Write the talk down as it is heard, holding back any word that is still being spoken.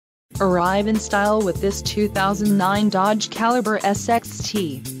Arrive in style with this 2009 Dodge Caliber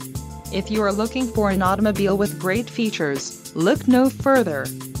SXT. If you are looking for an automobile with great features, look no further.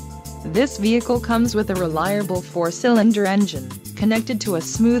 This vehicle comes with a reliable 4-cylinder engine, connected to a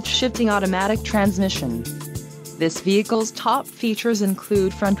smooth shifting automatic transmission. This vehicle's top features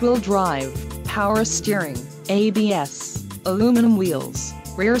include front-wheel drive, power steering, ABS, aluminum wheels,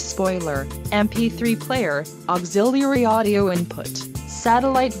 rear spoiler, MP3 player, auxiliary audio input,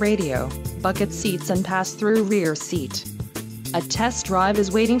 satellite radio, bucket seats and pass-through rear seat. A test drive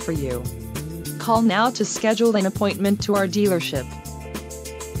is waiting for you. Call now to schedule an appointment to our dealership.